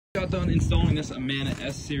done installing this Amana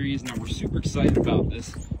S Series. Now we're super excited about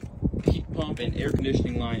this heat pump and air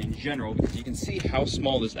conditioning line in general because you can see how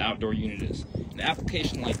small this outdoor unit is. An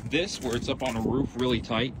application like this, where it's up on a roof really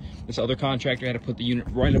tight, this other contractor had to put the unit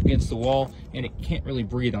right up against the wall, and it can't really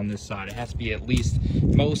breathe on this side. It has to be at least,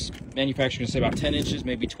 most manufacturers say about 10 inches,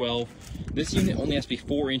 maybe 12. This unit only has to be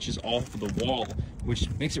 4 inches off of the wall, which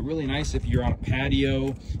makes it really nice if you're on a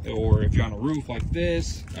patio or if you're on a roof like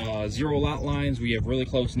this. Zero lot lines, we have really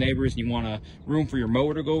close neighbors and you want a room for your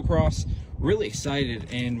mower to go across. Really excited,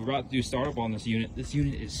 and we're about to do startup on this unit. This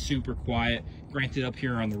unit is super quiet. Granted, up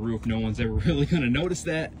here on the roof, no one's ever really gonna notice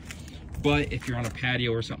that. But if you're on a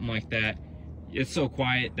patio or something like that, it's so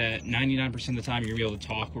quiet that 99% of the time you're gonna be able to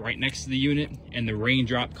talk right next to the unit, and the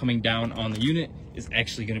raindrop coming down on the unit is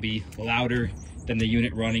actually gonna be louder than the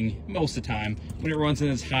unit running most of the time. When it runs in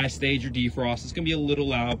its high stage or defrost, it's gonna be a little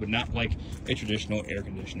loud, but not like a traditional air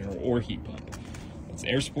conditioner or heat pump. It's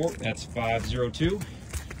Air Support, that's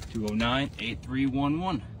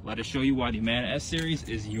 502-209-8311. Let us show you why the Amana S Series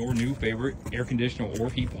is your new favorite air conditioner or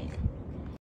heat pump.